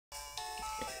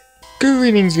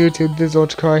Greetings YouTube, this is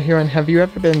Ultracar here, and have you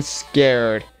ever been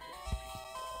scared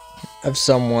of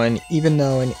someone, even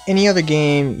though in any other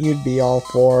game you'd be all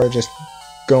for just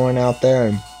going out there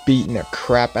and beating the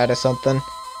crap out of something?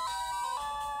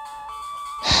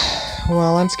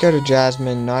 Well, I'm scared of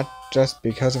Jasmine, not just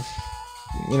because of,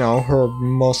 her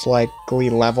most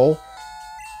likely level,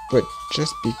 but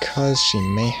just because she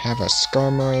may have a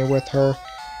Skarmory with her,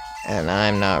 and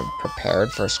I'm not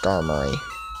prepared for Skarmory.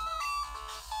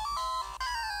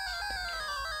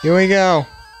 Here we go.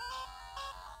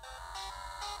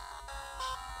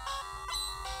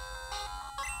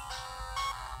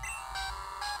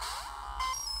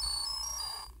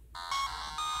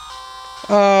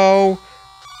 Oh,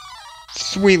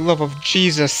 sweet love of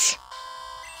Jesus.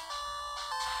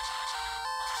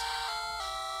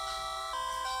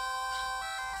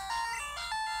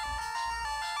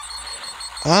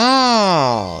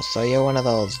 Oh, so you're one of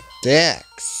those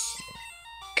dicks.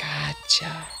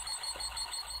 Gotcha.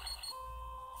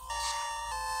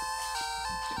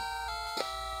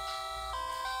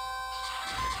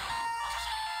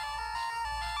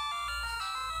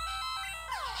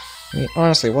 I mean,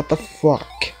 honestly, what the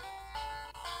fuck?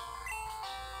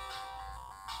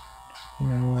 You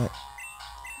know what?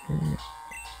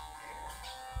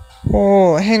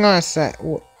 Oh, hang on a sec.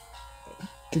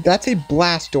 Did that say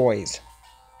Blastoise?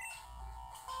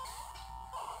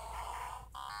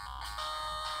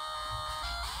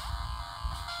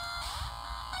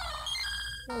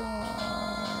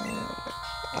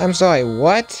 I'm sorry,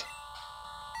 what?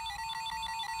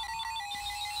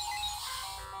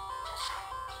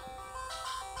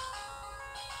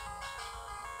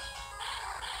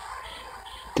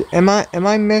 Am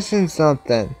I missing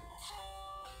something?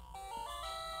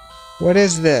 What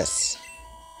is this?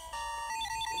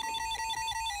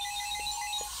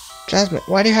 Jasmine,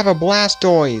 why do you have a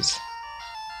Blastoise?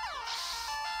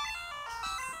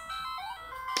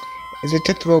 Is it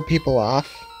to throw people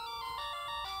off?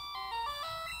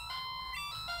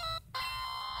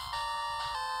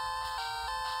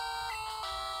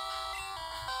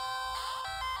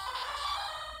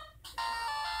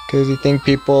 Because you think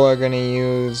people are gonna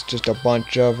use just a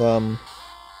bunch of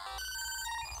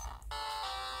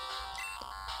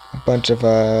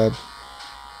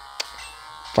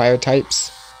fire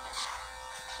types?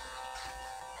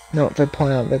 No,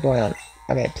 Vaporeon.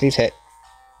 Okay, please hit.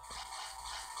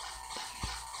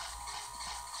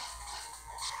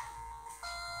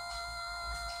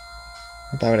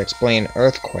 That would explain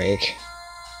Earthquake.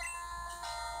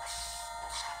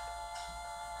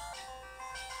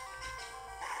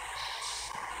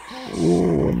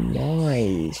 Ooh,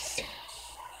 nice.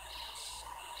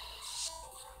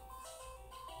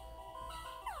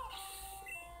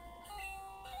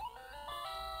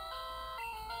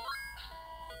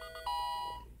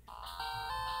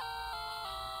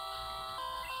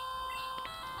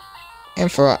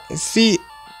 And see,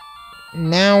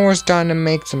 now we're starting to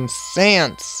make some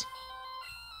sense.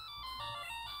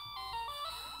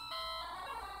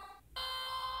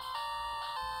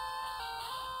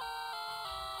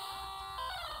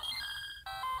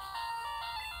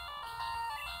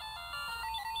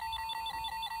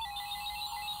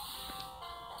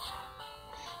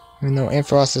 Even though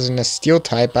Ampharos isn't a steel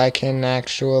type, I can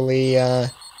actually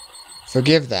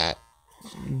forgive that.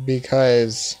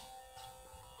 Because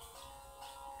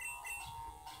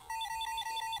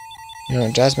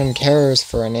Jasmine cares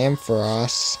for an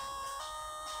Ampharos.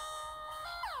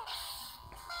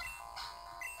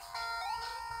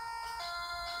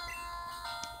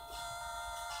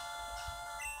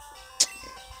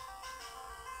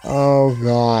 Oh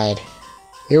god.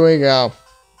 Here we go.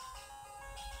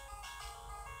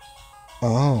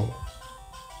 Oh.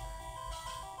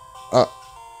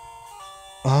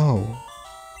 Oh.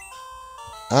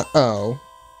 Uh-oh.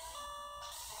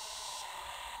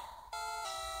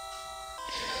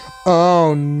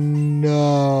 Oh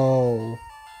no.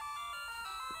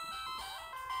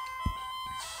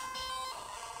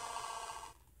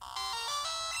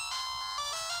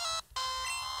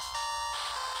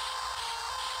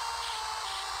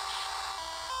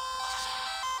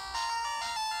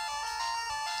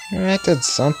 That did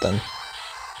something.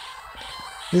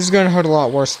 This is gonna hurt a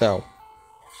lot worse though.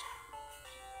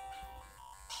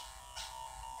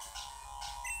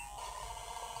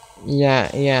 Yeah,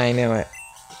 I knew it.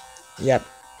 Yep.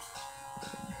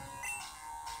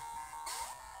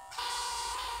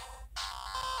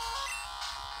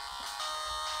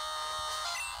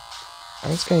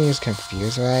 I'm just gonna use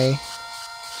Confuse Ray.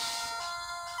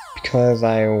 Because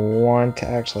I want to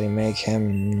actually make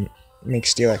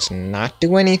Steelix not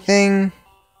do anything.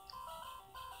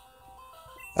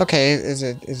 Okay, is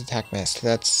attack missed.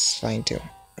 That's fine too.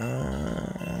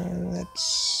 Let's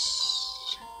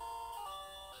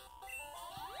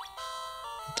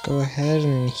go ahead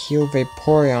and heal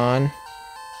Vaporeon.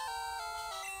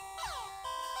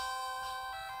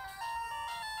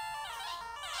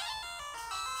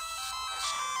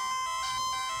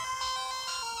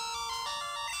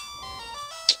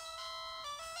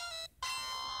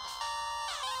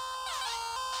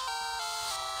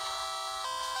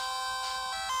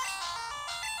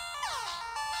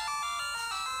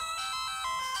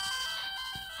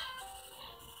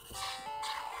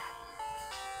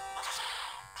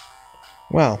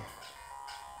 Well.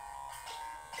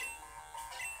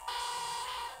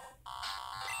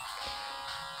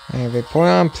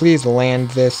 Vaporeon, please land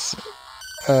this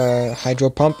Hydro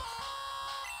Pump.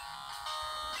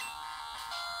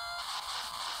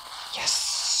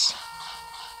 Yes!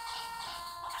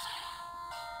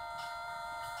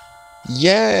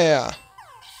 Yeah!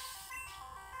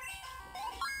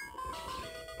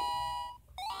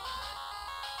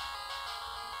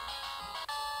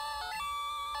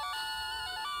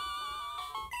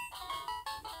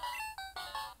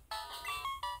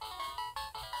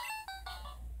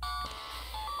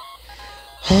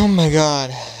 Oh my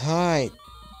god. Alright.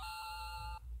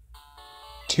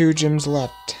 2 gyms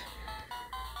left.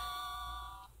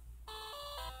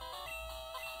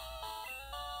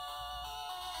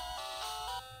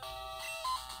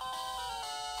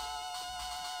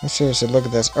 Seriously, look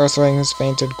at this. Earthling's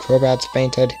fainted, Crobat's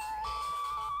fainted.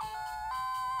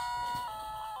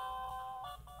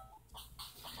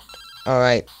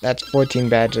 Alright, that's 14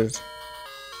 badges.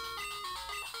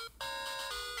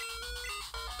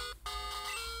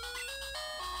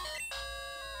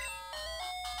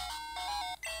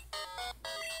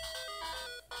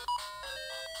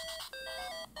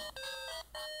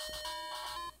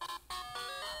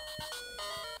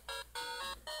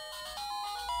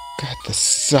 God, this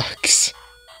sucks.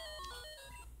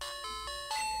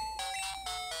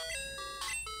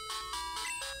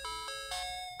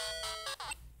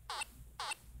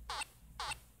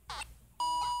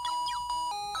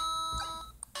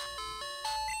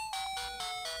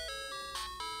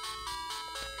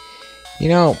 You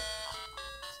know,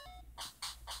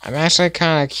 I'm actually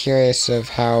kind of curious of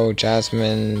how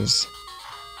Jasmine's,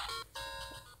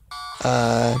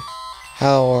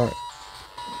 how...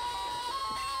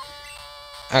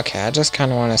 Okay, I just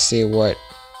kind of want to see what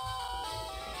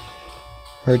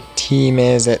her team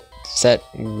is at set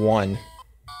 1.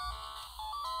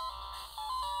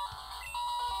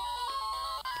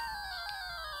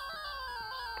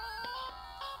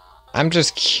 I'm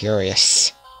just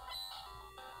curious.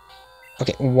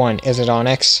 Okay, 1. Is it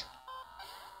Onyx?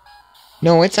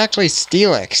 No, it's actually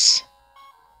Steelix.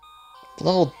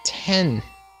 Level 10.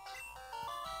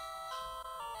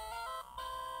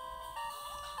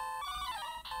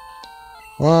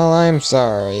 Well, I'm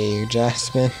sorry,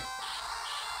 Jasmine.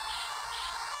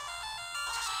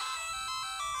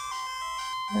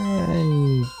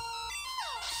 And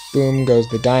boom goes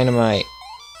the dynamite.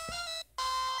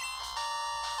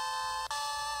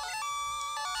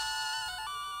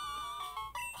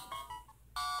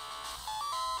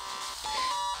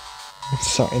 I'm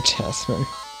sorry, Jasmine.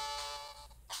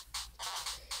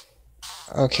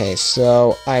 Okay,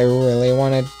 so I really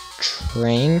want to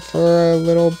train for a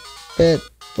little bit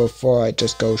before I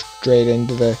just go straight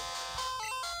into the...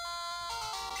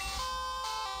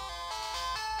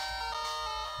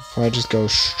 Before I just go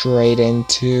straight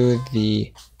into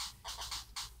the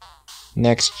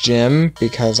next gym,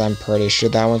 because I'm pretty sure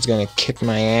that one's gonna kick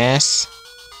my ass.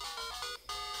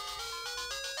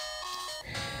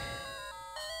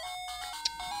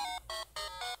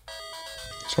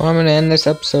 So I'm gonna end this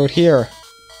episode here.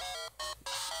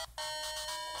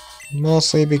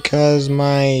 Mostly because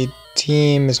my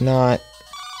team is not...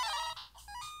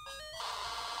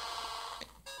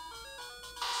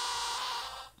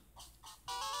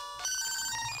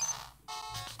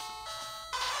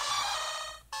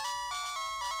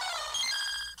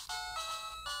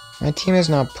 My team is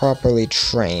not properly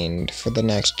trained for the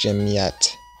next gym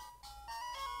yet.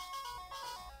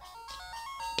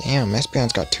 Damn,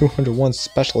 Espeon's got 201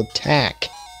 special attack.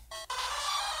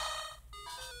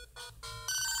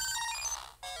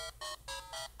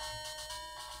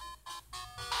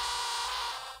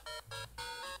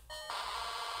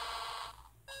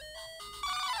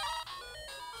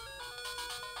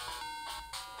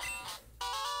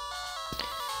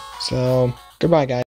 So, goodbye guys.